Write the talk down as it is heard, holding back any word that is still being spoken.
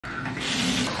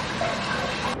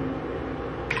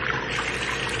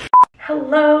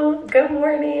Hello, good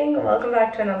morning, welcome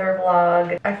back to another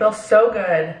vlog. I feel so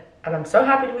good and I'm so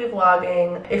happy to be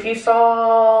vlogging. If you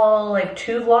saw like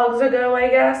 2 vlogs ago, I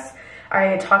guess,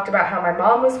 I talked about how my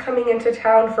mom was coming into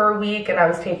town for a week and I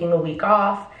was taking a week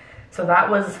off. So that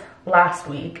was last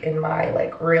week in my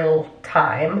like real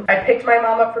time. I picked my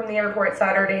mom up from the airport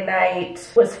Saturday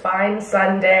night, was fine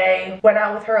Sunday, went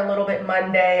out with her a little bit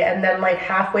Monday, and then like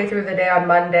halfway through the day on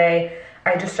Monday,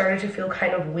 I just started to feel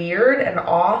kind of weird and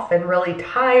off and really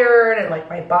tired, and like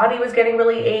my body was getting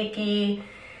really achy,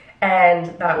 and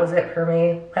that was it for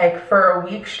me. Like for a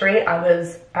week straight, I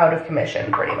was out of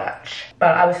commission pretty much.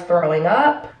 But I was throwing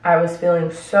up, I was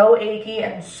feeling so achy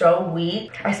and so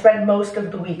weak. I spent most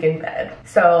of the week in bed.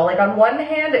 So like on one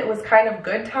hand, it was kind of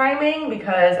good timing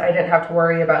because I didn't have to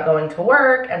worry about going to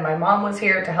work and my mom was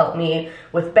here to help me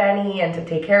with Benny and to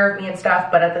take care of me and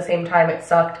stuff. But at the same time, it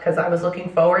sucked because I was looking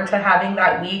forward to having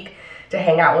that week to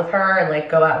hang out with her and like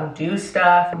go out and do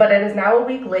stuff. But it is now a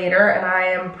week later and I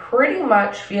am pretty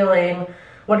much feeling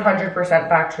 100%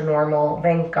 back to normal,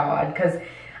 thank God. Because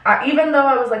even though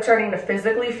I was like starting to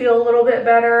physically feel a little bit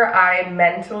better, I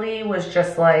mentally was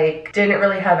just like, didn't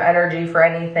really have energy for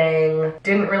anything,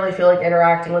 didn't really feel like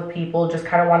interacting with people, just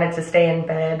kind of wanted to stay in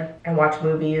bed and watch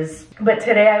movies. But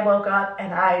today I woke up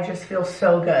and I just feel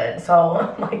so good.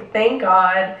 So like, thank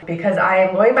God, because I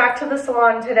am going back to the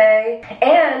salon today.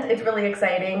 And it's really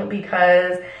exciting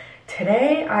because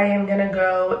today I am gonna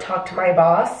go talk to my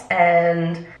boss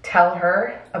and tell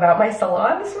her about my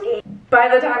salon suite. By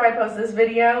the time I post this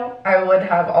video, I would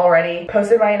have already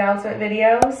posted my announcement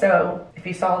video. So if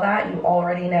you saw that, you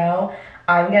already know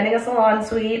I'm getting a salon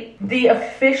suite. The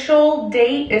official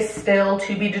date is still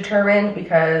to be determined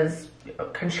because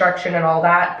construction and all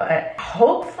that, but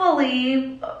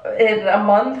hopefully in a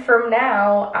month from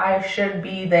now, I should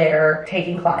be there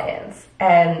taking clients.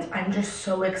 And I'm just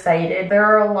so excited. There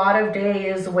are a lot of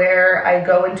days where I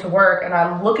go into work and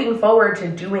I'm looking forward to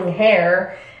doing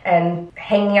hair and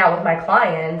hanging out with my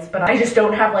clients, but I just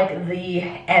don't have like the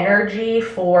energy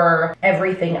for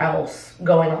everything else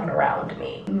going on around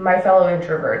me. My fellow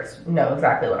introverts know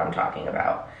exactly what I'm talking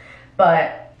about.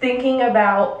 But thinking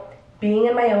about being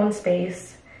in my own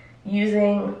space,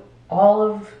 using all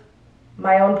of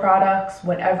my own products,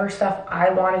 whatever stuff I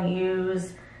want to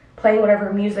use, playing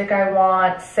whatever music I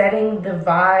want, setting the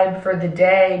vibe for the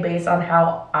day based on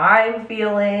how I'm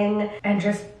feeling, and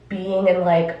just being in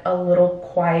like a little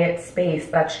quiet space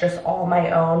that's just all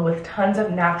my own with tons of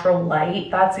natural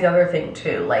light. That's the other thing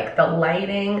too. Like the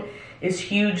lighting is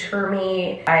huge for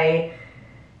me. I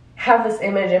have this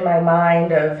image in my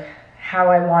mind of how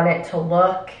I want it to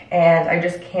look, and I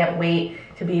just can't wait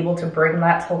to be able to bring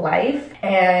that to life.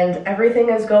 And everything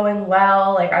is going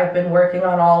well. Like I've been working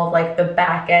on all of like the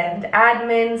back end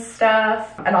admin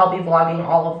stuff, and I'll be vlogging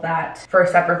all of that for a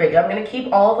separate video. I'm gonna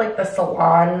keep all of like the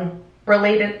salon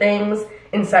related things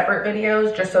in separate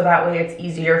videos just so that way it's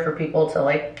easier for people to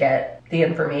like get the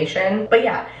information. But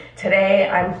yeah, today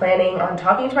I'm planning on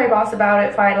talking to my boss about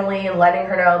it finally and letting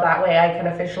her know, that way I can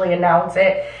officially announce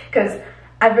it, because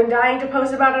I've been dying to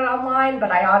post about it online,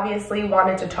 but I obviously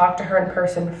wanted to talk to her in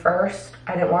person first.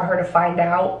 I didn't want her to find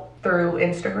out through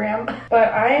Instagram. But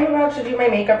I am about to do my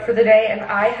makeup for the day, and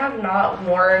I have not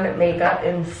worn makeup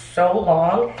in so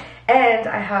long, and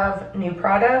I have new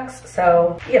products.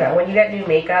 So, you know, when you get new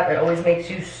makeup, it always makes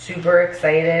you super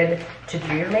excited to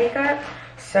do your makeup.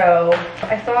 So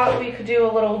I thought we could do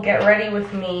a little get ready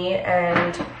with me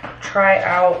and try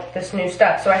out this new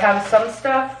stuff. So I have some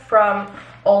stuff from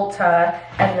Ulta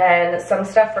and then some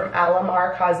stuff from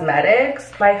Alamar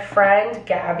Cosmetics. My friend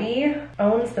Gabby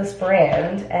owns this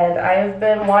brand and I've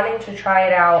been wanting to try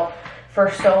it out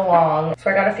for so long. So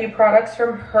I got a few products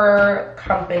from her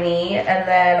company, and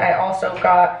then I also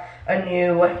got a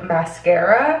new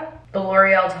mascara, the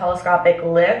L'Oreal Telescopic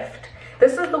Lift.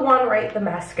 This is the one, right? The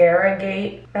Mascara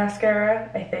Gate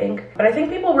mascara, I think. But I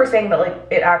think people were saying that like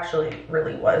it actually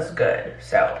really was good.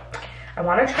 So I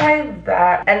want to try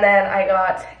that. And then I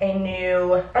got a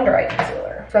new under eye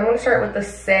concealer. So I'm going to start with the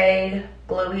Say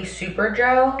Glowy Super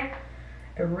Gel.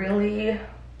 I really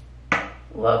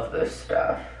love this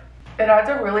stuff. It adds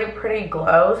a really pretty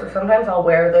glow, so sometimes I'll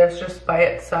wear this just by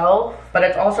itself, but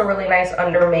it's also really nice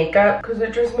under makeup because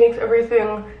it just makes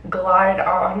everything glide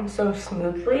on so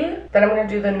smoothly. Then I'm going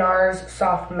to do the NARS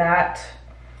Soft Matte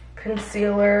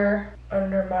Concealer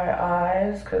under my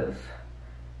eyes because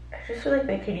I just feel like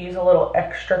they could use a little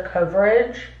extra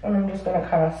coverage, and I'm just going to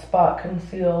kind of spot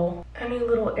conceal any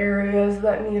little areas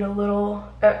that need a little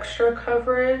extra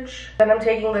coverage. Then I'm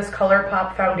taking this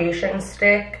ColourPop foundation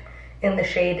stick in the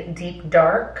shade Deep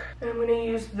Dark. I'm gonna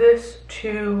use this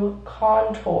to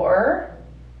contour.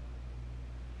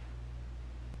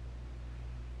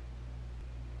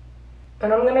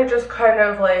 And I'm gonna just kind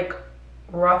of like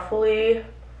roughly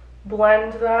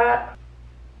blend that.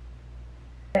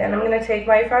 And I'm gonna take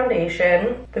my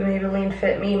foundation, the Maybelline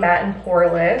Fit Me Matte and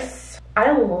Poreless.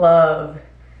 I love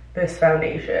this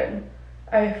foundation.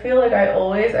 I feel like I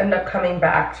always end up coming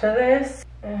back to this.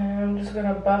 And I'm just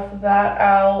gonna buff that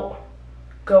out,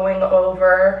 going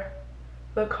over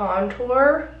the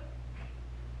contour.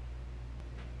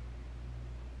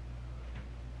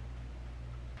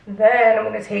 Then I'm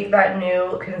gonna take that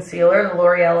new concealer, the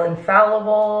L'Oreal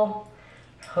Infallible.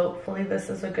 Hopefully this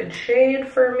is a good shade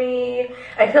for me.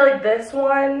 I feel like this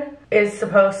one is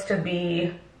supposed to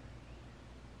be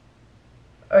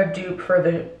a dupe for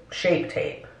the Shape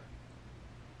Tape.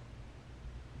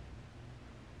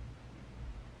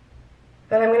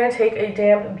 Then I'm gonna take a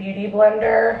damp beauty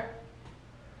blender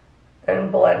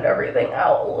and blend everything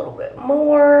out a little bit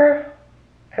more.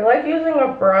 I like using a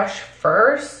brush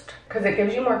first because it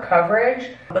gives you more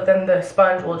coverage, but then the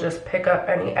sponge will just pick up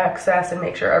any excess and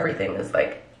make sure everything is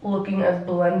like looking as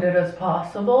blended as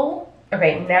possible.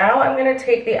 Okay, now I'm gonna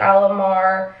take the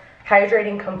Alamar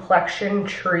Hydrating Complexion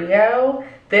Trio.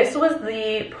 This was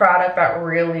the product that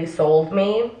really sold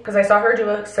me because I saw her do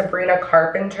a Sabrina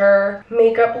Carpenter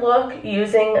makeup look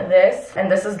using this, and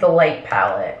this is the light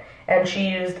palette. And she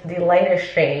used the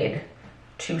lightest shade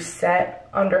to set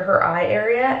under her eye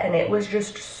area, and it was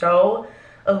just so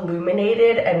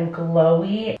illuminated and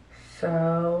glowy.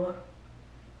 So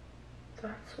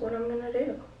that's what I'm gonna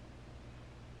do.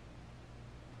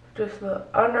 Just the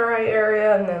under eye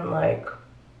area, and then like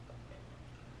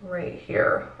right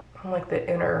here on like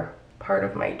the inner part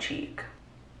of my cheek.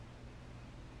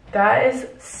 That is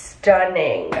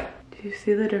stunning. Do you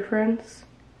see the difference?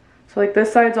 So like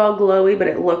this side's all glowy, but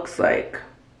it looks like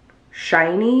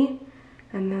shiny.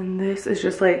 And then this is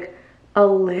just like a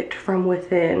lit from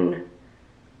within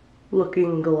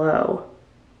looking glow.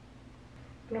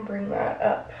 I'm gonna bring that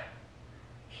up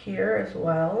here as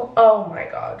well. Oh my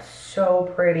God,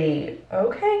 so pretty.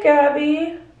 Okay,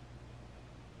 Gabby.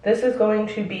 This is going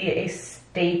to be a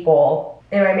staple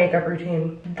in my makeup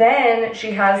routine. Then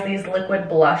she has these liquid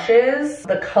blushes,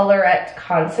 the Colorette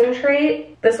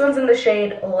Concentrate. This one's in the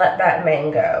shade Let That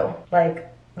Man Go.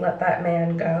 Like, let that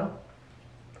man go.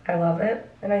 I love it.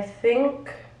 And I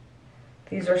think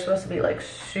these are supposed to be like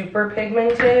super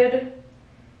pigmented.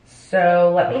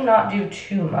 So let me not do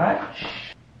too much.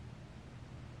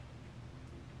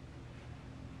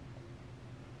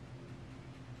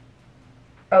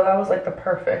 Oh, that was like the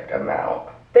perfect amount.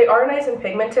 They are nice and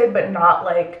pigmented, but not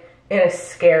like in a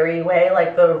scary way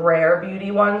like the Rare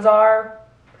Beauty ones are.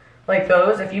 Like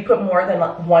those, if you put more than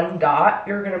like one dot,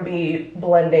 you're gonna be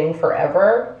blending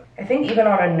forever. I think even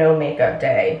on a no makeup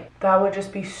day, that would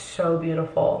just be so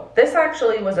beautiful. This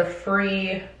actually was a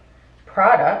free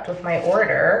product with my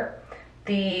order,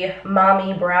 the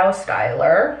Mommy Brow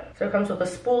Styler. So it comes with a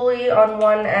spoolie on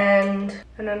one end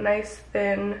and a nice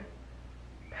thin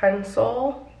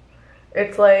pencil.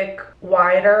 It's like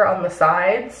wider on the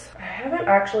sides. I haven't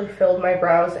actually filled my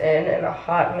brows in a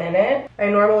hot minute. I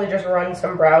normally just run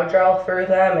some brow gel through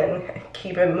them and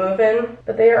keep it moving,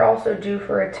 but they are also due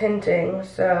for a tinting,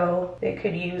 so they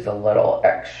could use a little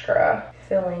extra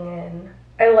filling in.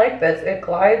 I like this. It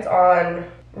glides on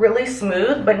really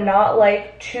smooth, but not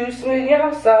like too smooth. You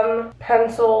know how some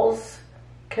pencils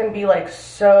can be like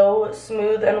so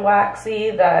smooth and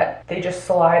waxy that they just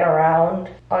slide around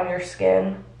on your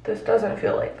skin? This doesn't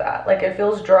feel like that. Like it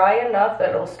feels dry enough that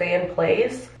it'll stay in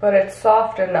place, but it's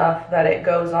soft enough that it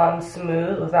goes on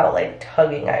smooth without like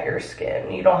tugging at your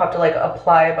skin. You don't have to like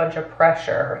apply a bunch of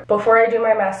pressure. Before I do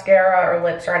my mascara or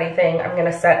lips or anything, I'm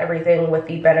gonna set everything with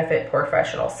the Benefit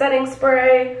Professional Setting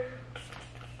Spray.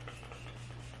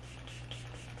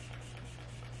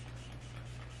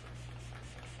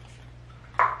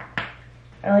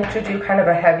 I like to do kind of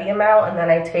a heavy amount, and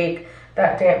then I take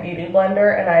that damp beauty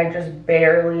blender and I just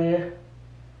barely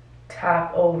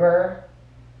tap over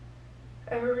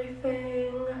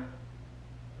everything,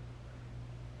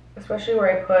 especially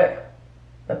where I put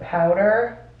the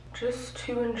powder, just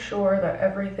to ensure that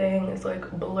everything is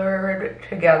like blurred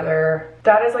together.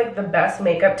 That is like the best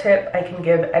makeup tip I can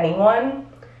give anyone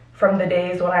from the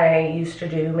days when I used to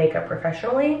do makeup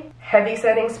professionally. Heavy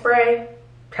setting spray,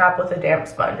 tap with a damp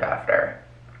sponge after.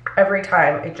 Every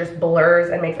time it just blurs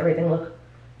and makes everything look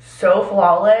so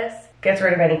flawless, gets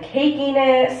rid of any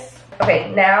cakiness.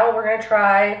 Okay, now we're gonna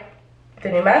try the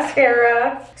new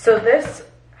mascara. So this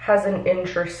has an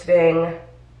interesting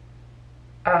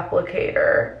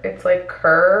applicator. It's like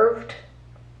curved,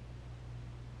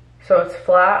 so it's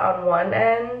flat on one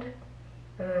end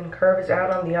and then curves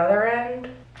out on the other end.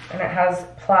 and it has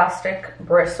plastic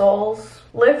bristles.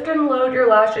 Lift and load your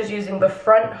lashes using the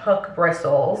front hook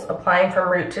bristles, applying from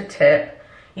root to tip.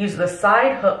 Use the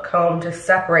side hook comb to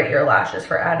separate your lashes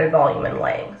for added volume and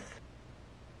length.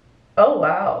 Oh,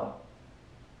 wow.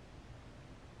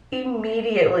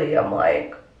 Immediately, I'm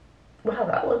like, wow,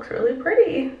 that looks really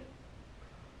pretty.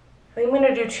 I think I'm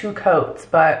gonna do 2 coats,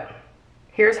 but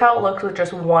here's how it looks with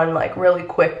just one like really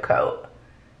quick coat.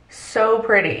 So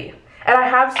pretty. And I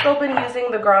have still been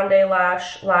using the Grande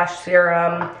Lash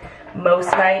Serum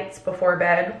most nights before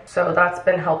bed, so that's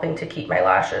been helping to keep my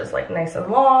lashes like nice and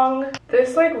long.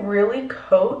 This like really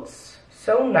coats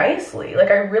so nicely.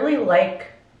 Like I really like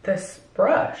this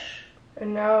brush.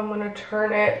 And now I'm gonna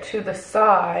turn it to the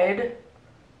side.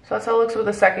 So that's how it looks with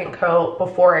the second coat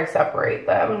before I separate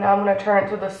them. Now I'm gonna turn it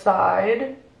to the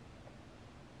side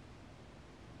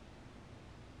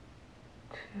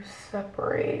to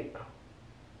separate.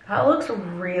 That looks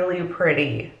really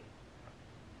pretty.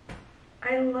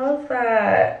 I love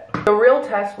that. The real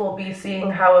test will be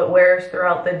seeing how it wears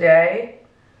throughout the day,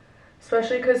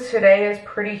 especially because today is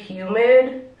pretty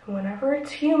humid. Whenever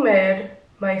it's humid,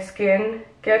 my skin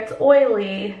gets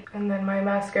oily and then my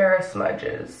mascara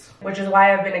smudges, which is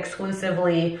why I've been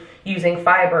exclusively using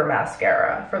fiber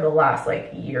mascara for the last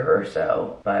like year or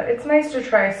so. But it's nice to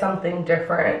try something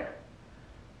different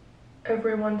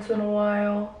every once in a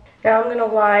while. Now I'm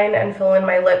gonna line and fill in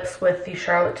my lips with the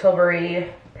Charlotte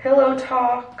Tilbury Pillow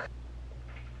Talk.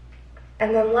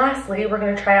 And then lastly, we're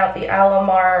gonna try out the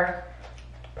Alamar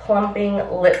Plumping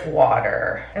Lip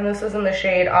Water. And this is in the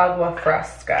shade Agua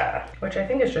Fresca, which I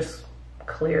think is just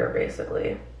clear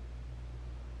basically.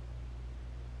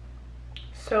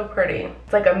 So pretty.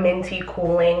 It's like a minty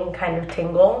cooling kind of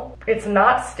tingle. It's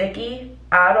not sticky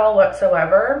at all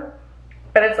whatsoever,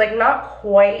 but it's like not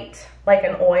quite like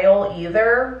an oil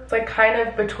either. It's like kind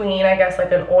of between, I guess,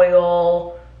 like an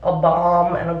oil, a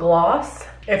balm, and a gloss.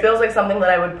 It feels like something that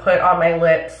I would put on my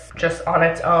lips just on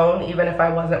its own, even if I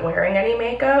wasn't wearing any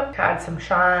makeup, to add some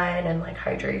shine and like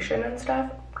hydration and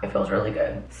stuff. It feels really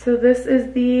good. So this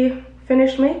is the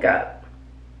finished makeup.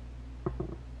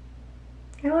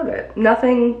 I love it.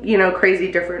 Nothing, you know,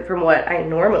 crazy different from what I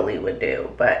normally would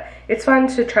do, but it's fun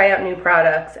to try out new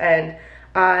products, and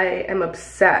I am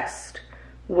obsessed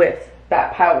with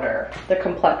that powder, the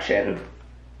complexion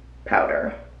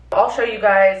powder. I'll show you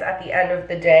guys at the end of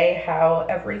the day how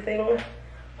everything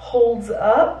holds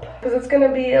up, because it's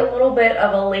gonna be a little bit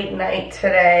of a late night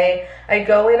today. I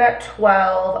go in at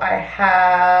 12. I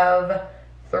have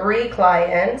 3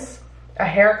 clients, a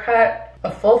haircut,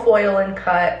 a full foil-in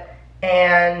cut,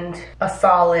 and a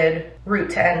solid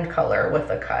root to end color with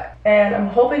a cut. And I'm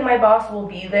hoping my boss will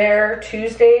be there.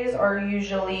 Tuesdays are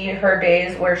usually her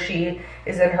days where she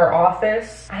is in her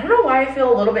office. I don't know why I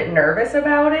feel a little bit nervous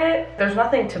about it. There's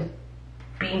nothing to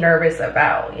be nervous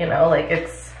about, you know, like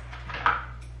it's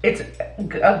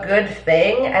a good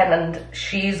thing, and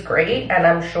she's great, and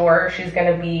I'm sure she's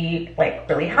gonna be like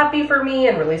really happy for me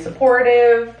and really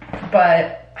supportive,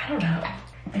 but I don't know.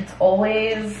 It's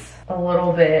always a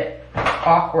little bit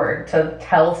awkward to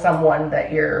tell someone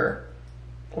that you're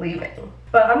leaving.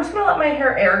 But I'm just gonna let my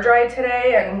hair air dry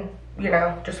today and, you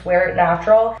know, just wear it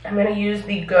natural. I'm gonna use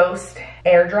the Ghost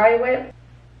Air Dry Whip.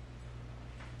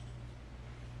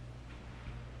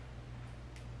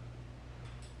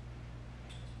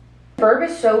 Verb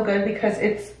is so good because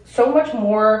it's so much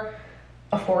more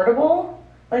affordable.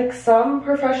 Like, some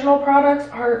professional products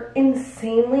are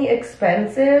insanely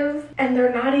expensive and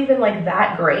they're not even like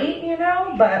that great, you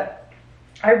know, but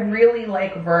I really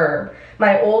like Verb.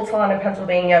 My old salon in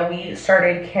Pennsylvania, we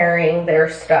started carrying their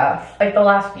stuff like the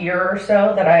last year or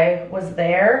so that I was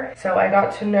there. So I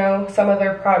got to know some of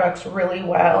their products really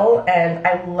well, and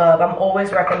I'm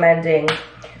always recommending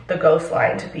the Ghost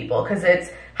line to people because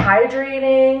it's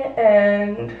hydrating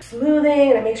and smoothing,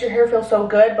 and it makes your hair feel so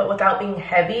good but without being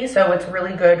heavy, so it's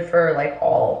really good for like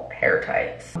all hair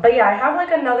types. But yeah, I have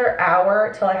like another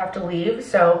hour till I have to leave,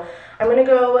 so I'm gonna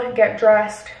go get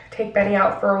dressed, take Benny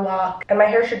out for a walk, and my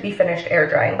hair should be finished air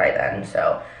drying by then,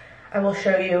 so I will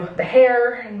show you the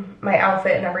hair and my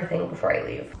outfit and everything before I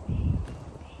leave.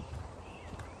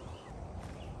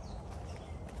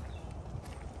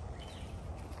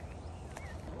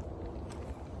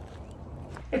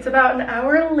 It's about an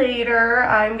hour later.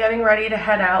 I'm getting ready to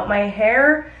head out. My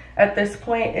hair at this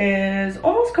point is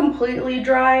almost completely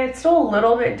dry. It's still a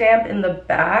little bit damp in the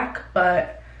back,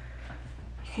 but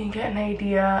you can get an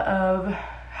idea of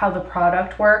how the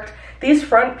product worked. These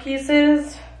front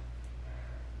pieces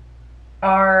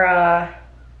are,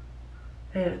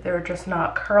 they're just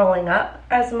not curling up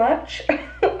as much,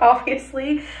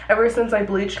 obviously, ever since I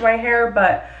bleached my hair,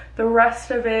 but the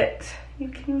rest of it, You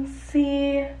can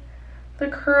see the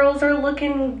curls are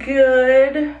looking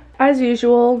good. As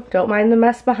usual, don't mind the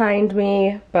mess behind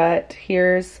me, but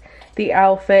here's the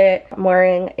outfit. I'm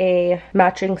wearing a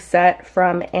matching set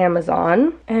from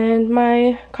Amazon and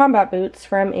my combat boots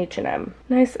from H&M.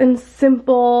 Nice and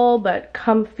simple, but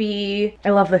comfy.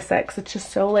 I love this set because it's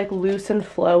just so like loose and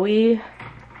flowy.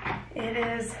 It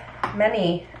is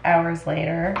many hours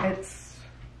later. It's,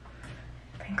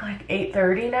 I think, like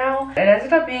 8:30 now. It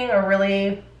ended up being a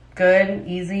really good,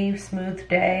 easy, smooth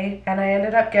day, and I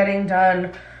ended up getting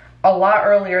done a lot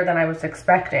earlier than I was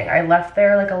expecting. I left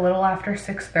there like a little after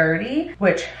 6:30,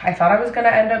 which I thought I was gonna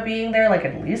end up being there like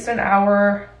at least an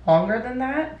hour longer than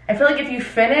that. I feel like if you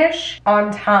finish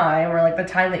on time, or like the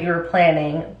time that you were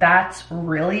planning, that's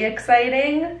really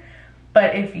exciting.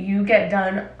 But if you get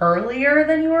done earlier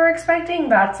than you were expecting,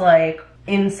 that's like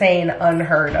insane,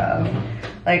 unheard of.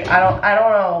 Like, I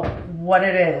don't know what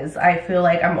it is. I feel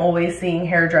like I'm always seeing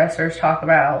hairdressers talk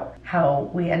about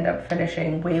how we end up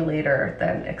finishing way later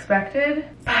than expected.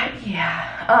 But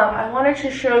yeah, I wanted to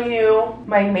show you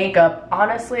my makeup.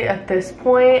 Honestly, at this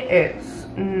point, it's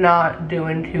not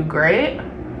doing too great.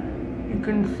 You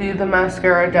can see the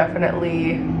mascara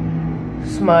definitely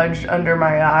smudged under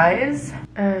my eyes,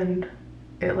 and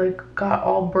it like got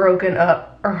all broken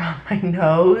up around my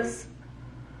nose.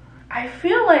 I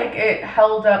feel like it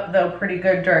held up though pretty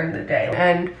good during the day,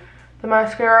 and the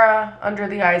mascara under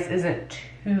the eyes isn't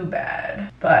too bad.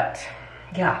 But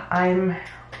yeah, I'm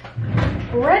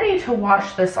ready to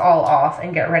wash this all off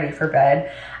and get ready for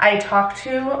bed. I talked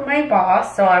to my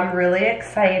boss, so I'm really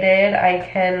excited. I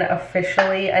can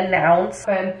officially announce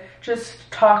and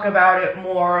just talk about it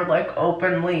more like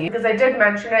openly, because I did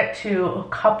mention it to a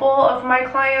couple of my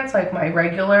clients, like my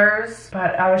regulars,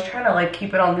 but I was trying to like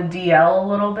keep it on the DL a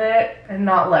little bit and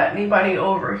not let anybody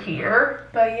overhear.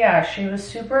 But yeah, she was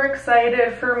super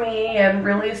excited for me and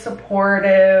really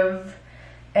supportive,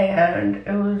 and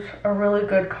it was a really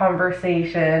good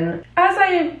conversation, as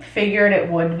I figured it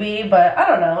would be. But I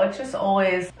don't know, it's just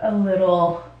always a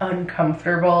little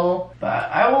uncomfortable, but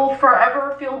I will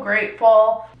forever feel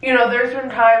grateful. You know, there's been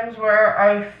times where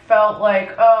I felt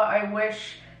like, oh, I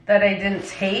wish that I didn't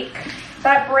take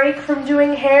that break from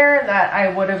doing hair, and that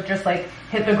I would have just like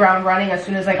hit the ground running as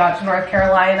soon as I got to North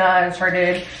Carolina and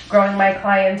started growing my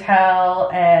clientele,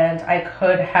 and I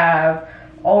could have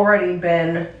already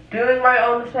been doing my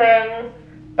own thing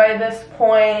by this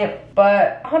point.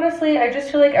 But honestly, I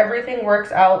just feel like everything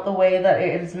works out the way that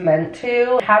it is meant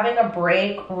to. Having a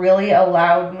break really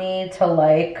allowed me to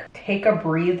like take a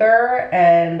breather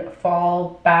and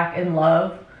fall back in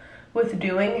love with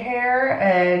doing hair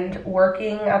and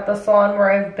working at the salon where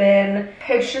I've been.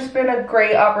 It's just been a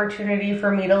great opportunity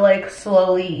for me to like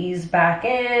slowly ease back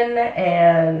in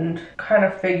and kind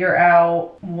of figure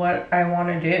out what I want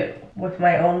to do with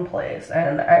my own place,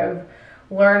 and I've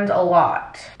learned a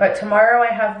lot. But tomorrow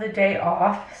I have the day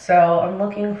off, so I'm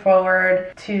looking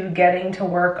forward to getting to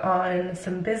work on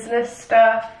some business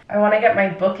stuff. I want to get my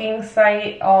booking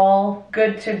site all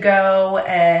good to go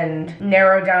and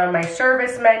narrow down my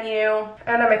service menu.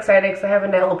 And I'm excited because I have a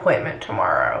nail appointment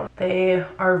tomorrow. They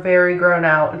are very grown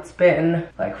out. It's been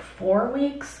like 4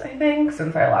 weeks, I think,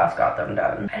 since I last got them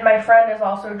done. And my friend is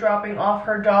also dropping off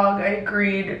her dog. I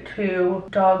agreed to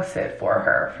dog sit for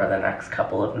her for the next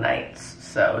couple of nights.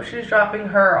 So she's dropping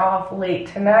her off late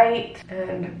tonight,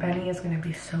 and Benny is gonna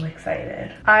be so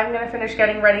excited. I'm gonna finish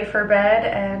getting ready for bed,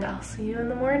 and I'll see you in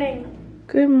the morning.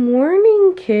 Good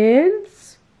morning,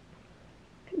 kids.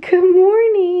 Good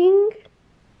morning.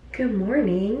 Good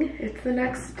morning. It's the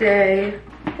next day.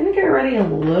 I'm gonna get ready a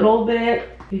little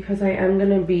bit because I am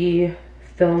gonna be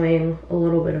filming a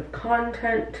little bit of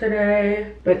content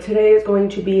today, but today is going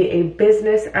to be a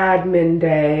business admin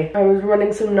day. I was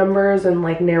running some numbers and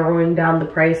like narrowing down the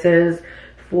prices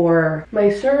for my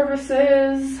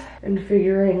services and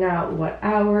figuring out what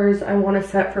hours I want to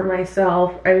set for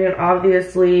myself. I mean,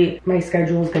 obviously my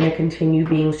schedule is going to continue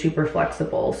being super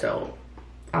flexible, so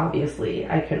obviously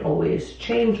I can always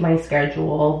change my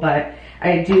schedule, but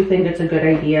I do think it's a good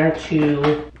idea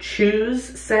to choose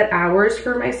set hours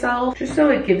for myself, just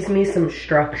so it gives me some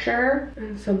structure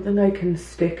and something I can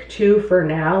stick to for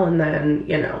now. And then,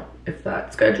 you know, if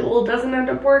that schedule doesn't end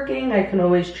up working, I can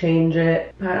always change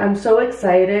it. But I'm so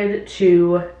excited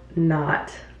to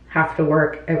not have to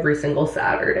work every single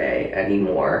Saturday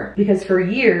anymore, because for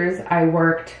years I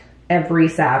worked every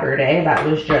Saturday. That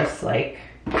was just like,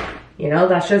 you know,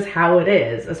 that's just how it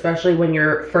is, especially when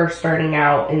you're first starting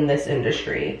out in this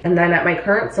industry. And then at my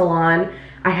current salon,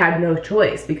 I had no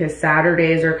choice because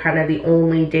Saturdays are kind of the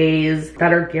only days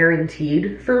that are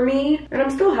guaranteed for me. And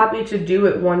I'm still happy to do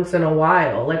it once in a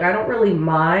while. Like, I don't really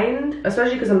mind,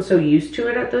 especially because I'm so used to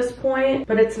it at this point,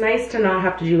 but it's nice to not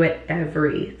have to do it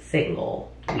every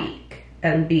single week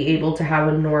and be able to have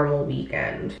a normal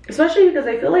weekend. Especially because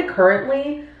I feel like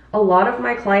currently, a lot of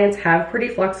my clients have pretty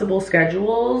flexible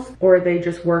schedules, or they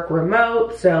just work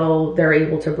remote, so they're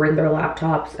able to bring their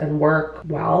laptops and work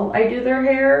while I do their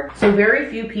hair. So very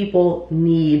few people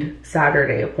need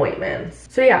Saturday appointments.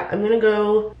 So yeah, I'm gonna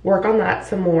go work on that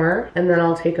some more, and then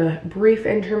I'll take a brief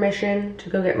intermission to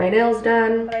go get my nails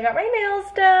done. I got my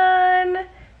nails done.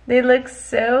 They look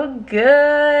so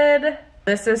good.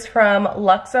 This is from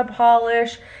Luxa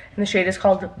Polish, and the shade is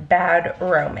called Bad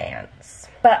Romance.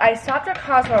 But I stopped at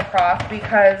Cosmoprof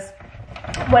because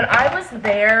when I was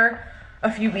there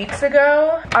a few weeks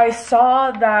ago, I saw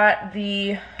that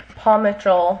the Paul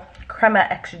Mitchell Crema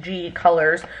XG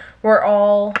colors were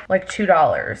all like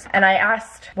 $2. And I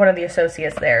asked one of the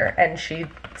associates there, and she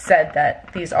said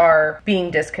that these are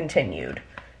being discontinued.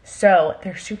 So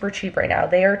they're super cheap right now.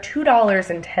 They are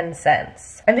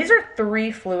 $2.10. And these are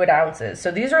 3 fluid ounces.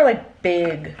 So these are like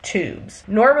big tubes.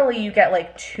 Normally you get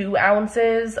like 2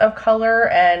 ounces of color,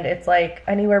 and it's like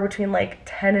anywhere between like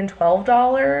 $10 and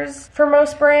 $12 for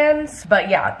most brands. But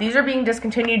yeah, these are being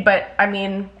discontinued, but I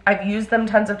mean, I've used them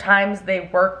tons of times. They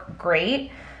work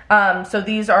great. So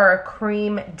these are a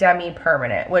cream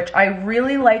demi-permanent, which I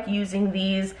really like using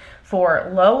these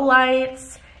for low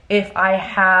lights. If I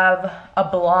have a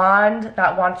blonde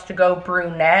that wants to go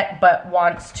brunette but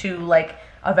wants to like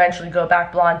eventually go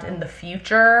back blonde in the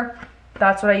future,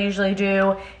 that's what I usually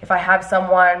do. If I have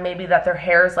someone maybe that their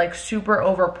hair is like super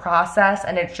over processed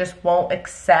and it just won't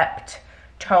accept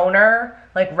toner,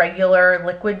 like regular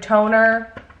liquid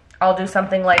toner, I'll do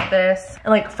something like this.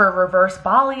 And like for reverse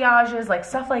balayages, like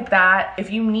stuff like that,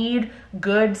 if you need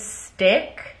good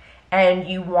stick and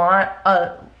you want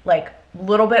a like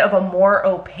little bit of a more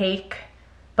opaque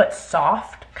but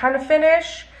soft kind of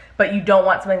finish, but you don't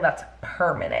want something that's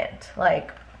permanent,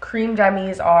 like cream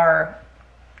demis are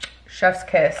chef's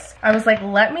kiss. I was like,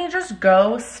 let me just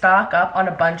go stock up on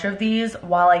a bunch of these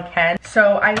while I can.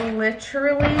 So I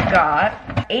literally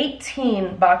got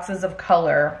 18 boxes of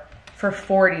color for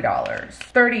 $40,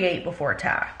 38 before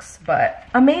tax, but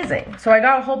amazing. So I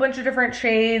got a whole bunch of different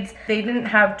shades. They didn't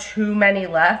have too many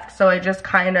left, so I just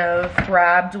kind of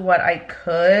grabbed what I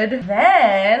could.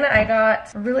 Then I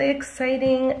got a really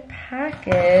exciting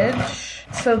package.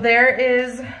 So there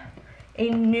is a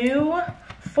new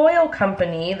foil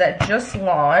company that just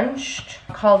launched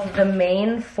called The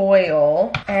Main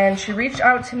Foil, and she reached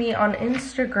out to me on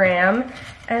Instagram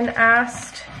and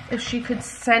asked if she could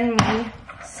send me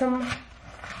some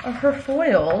of her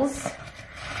foils,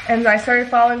 and I started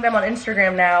following them on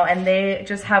Instagram now, and they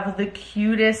just have the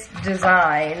cutest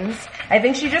designs. I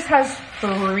think she just has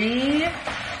 3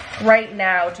 right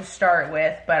now to start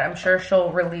with, but I'm sure she'll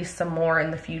release some more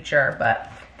in the future.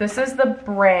 But this is the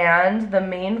brand, The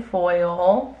Main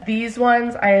Foil. These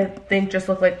ones I think just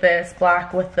look like this,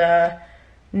 black with the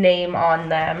name on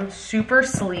them, super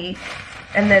sleek.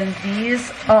 And then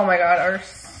these, oh my god, are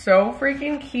so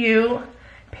freaking cute.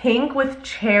 Pink with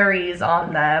cherries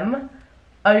on them.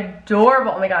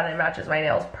 Adorable. Oh my god, it matches my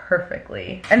nails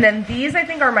perfectly. And then these I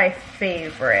think are my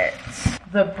favorite.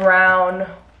 The brown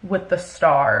with the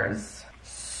stars.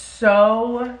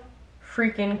 So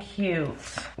freaking cute.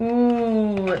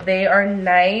 Ooh, they are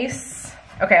nice.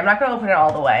 Okay, I'm not gonna open it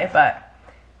all the way, but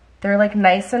they're like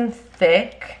nice and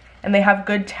thick, and they have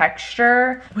good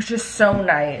texture, which is so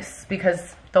nice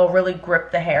because they'll really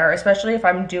grip the hair, especially if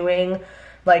I'm doing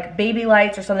like baby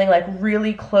lights or something like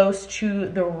really close to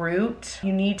the root.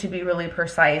 You need to be really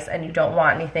precise, and you don't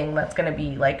want anything that's gonna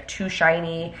be like too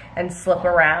shiny and slip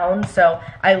around. So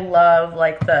I love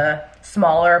like the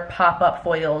smaller pop-up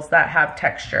foils that have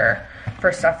texture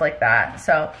for stuff like that.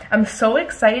 So I'm so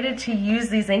excited to use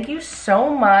these. Thank you so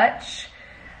much,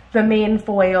 The Main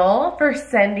Foil, for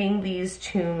sending these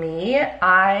to me.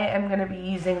 I am gonna be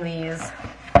using these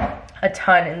a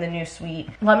ton in the new suite.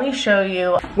 Let me show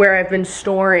you where I've been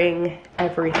storing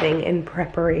everything in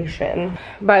preparation.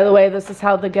 By the way, this is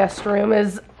how the guest room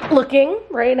is looking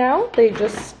right now. They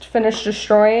just finished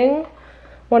destroying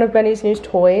one of Benny's new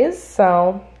toys,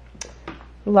 so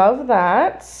love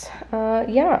that.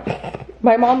 Yeah,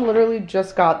 my mom literally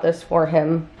just got this for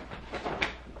him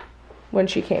when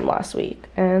she came last week,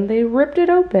 and they ripped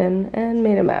it open and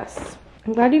made a mess.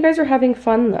 I'm glad you guys are having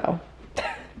fun though.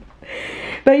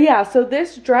 But yeah, so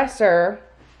this dresser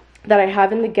that I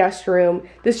have in the guest room,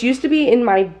 this used to be in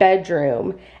my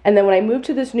bedroom, and then when I moved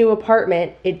to this new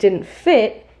apartment, it didn't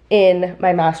fit in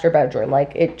my master bedroom.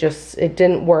 Like it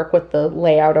didn't work with the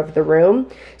layout of the room.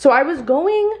 So I was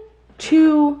going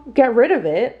to get rid of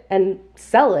it and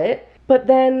sell it. But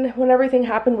then when everything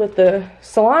happened with the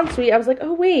salon suite, I was like,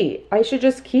 oh wait, I should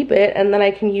just keep it and then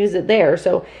I can use it there.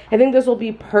 So I think this will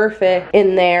be perfect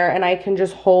in there, and I can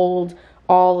just hold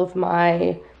all of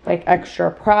my like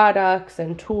extra products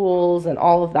and tools and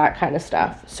all of that kind of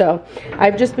stuff. So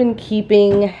I've just been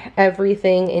keeping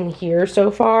everything in here so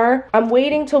far. I'm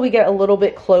waiting till we get a little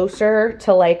bit closer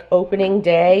to like opening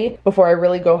day before I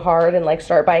really go hard and like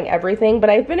start buying everything.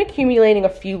 But I've been accumulating a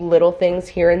few little things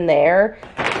here and there.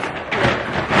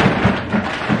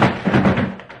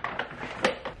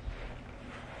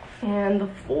 And the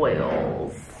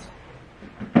foils.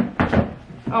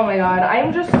 Oh my god,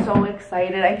 I'm just so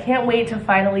excited. I can't wait to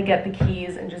finally get the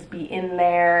keys and just be in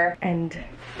there and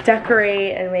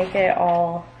decorate and make it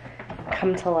all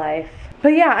come to life.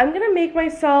 But yeah, I'm gonna make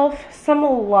myself some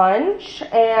lunch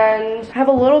and have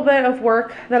a little bit of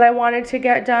work that I wanted to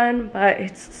get done, but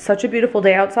it's such a beautiful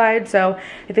day outside, so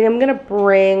I think I'm gonna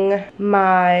bring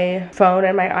my phone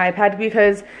and my iPad,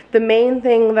 because the main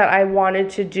thing that I wanted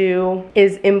to do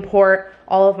is import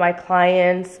all of my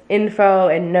clients' info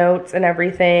and notes and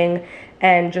everything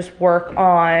and just work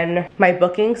on my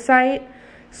booking site.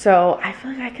 So I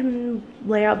feel like I can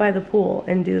lay out by the pool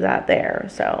and do that there.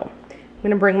 So I'm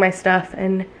gonna bring my stuff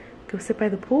and go sit by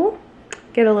the pool,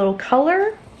 get a little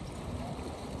color.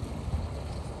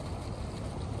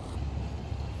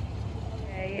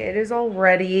 Okay, it is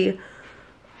already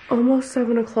almost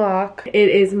 7 o'clock. It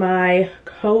is my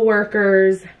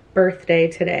coworker's birthday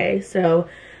today, so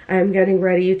I'm getting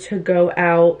ready to go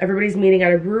out. Everybody's meeting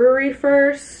at a brewery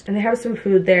first, and they have some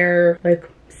food there, like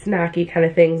snacky kind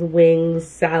of things, wings,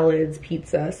 salads,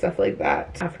 pizza, stuff like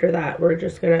that. After that, we're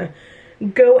just gonna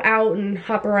go out and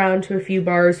hop around to a few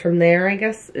bars from there, I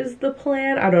guess is the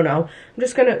plan. I don't know. I'm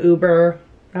just gonna Uber.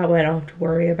 That way I don't have to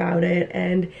worry about it.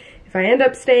 And if I end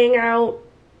up staying out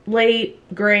late,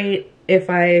 great. If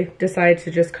I decide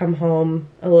to just come home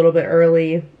a little bit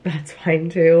early, that's fine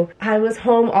too. I was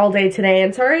home all day today,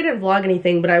 and sorry I didn't vlog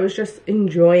anything, but I was just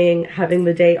enjoying having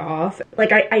the day off.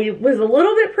 Like I was a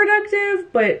little bit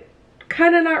productive, but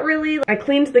kind of not really. I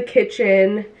cleaned the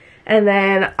kitchen, and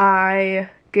then I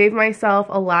gave myself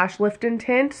a lash lift and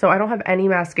tint, so I don't have any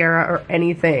mascara or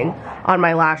anything on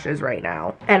my lashes right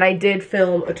now. And I did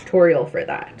film a tutorial for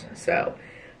that, so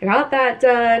I got that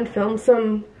done, filmed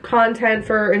some content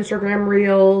for Instagram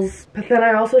Reels, but then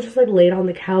I also just like laid on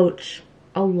the couch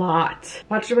a lot.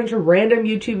 Watched a bunch of random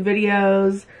YouTube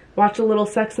videos, watched a little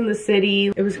Sex and the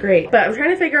City. It was great. But I'm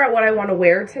trying to figure out what I want to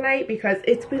wear tonight because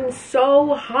it's been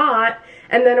so hot.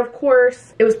 And then of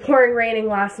course it was pouring raining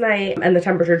last night and the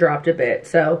temperature dropped a bit.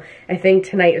 So I think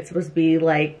tonight it's supposed to be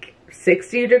like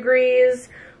 60 degrees.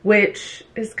 Which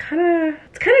is kind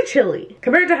of chilly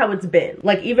compared to how it's been.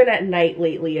 Like even at night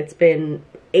lately, it's been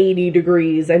 80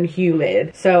 degrees and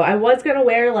humid. So I was gonna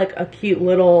wear like a cute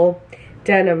little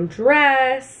denim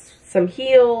dress, some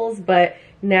heels, but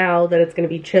now that it's gonna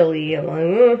be chilly, I'm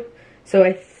like, So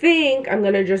I think I'm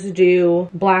gonna just do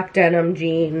black denim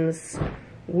jeans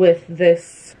with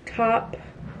this top,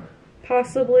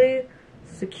 possibly.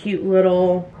 It's a cute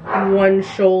little one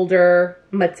shoulder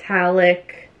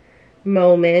metallic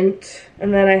moment.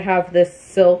 And then I have this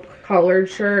silk collared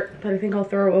shirt that I think I'll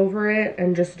throw over it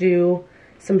and just do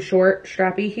some short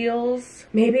strappy heels.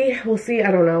 Maybe, we'll see,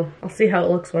 I don't know. I'll see how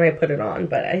it looks when I put it on,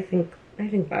 but I think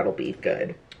that'll be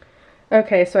good.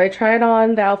 Okay, so I tried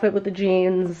on the outfit with the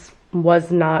jeans,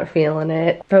 was not feeling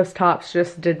it. Those tops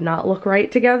just did not look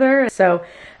right together. So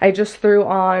I just threw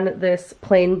on this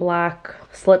plain black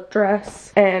slip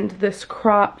dress and this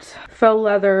cropped faux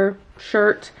leather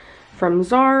shirt from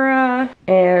Zara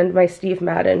and my Steve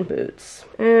Madden boots.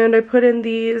 And I put in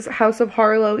these House of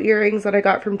Harlow earrings that I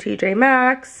got from TJ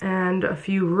Maxx and a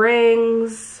few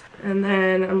rings. And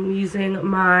then I'm using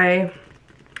my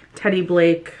Teddy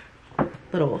Blake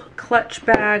little clutch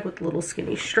bag with a little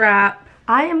skinny strap.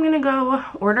 I am gonna go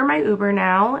order my Uber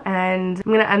now, and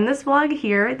I'm gonna end this vlog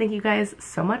here. Thank you guys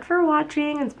so much for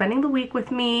watching and spending the week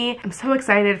with me. I'm so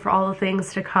excited for all the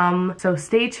things to come, so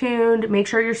stay tuned. Make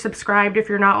sure you're subscribed if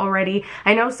you're not already.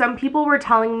 I know some people were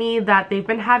telling me that they've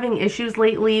been having issues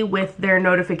lately with their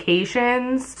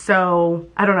notifications, so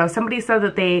I don't know, somebody said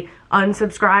that they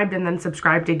unsubscribed and then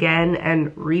subscribed again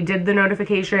and redid the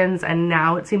notifications, and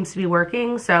now it seems to be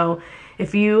working. So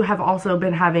if you have also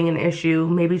been having an issue,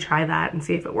 maybe try that and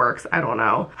see if it works. I don't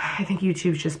know. I think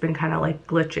YouTube's just been kind of like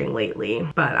glitching lately,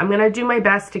 but I'm gonna do my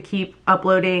best to keep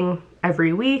uploading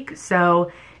every week.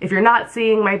 So if you're not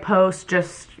seeing my post,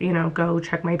 just, you know, go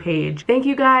check my page. Thank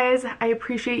you guys. I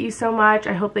appreciate you so much.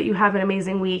 I hope that you have an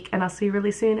amazing week, and I'll see you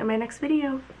really soon in my next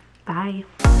video.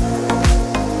 Bye.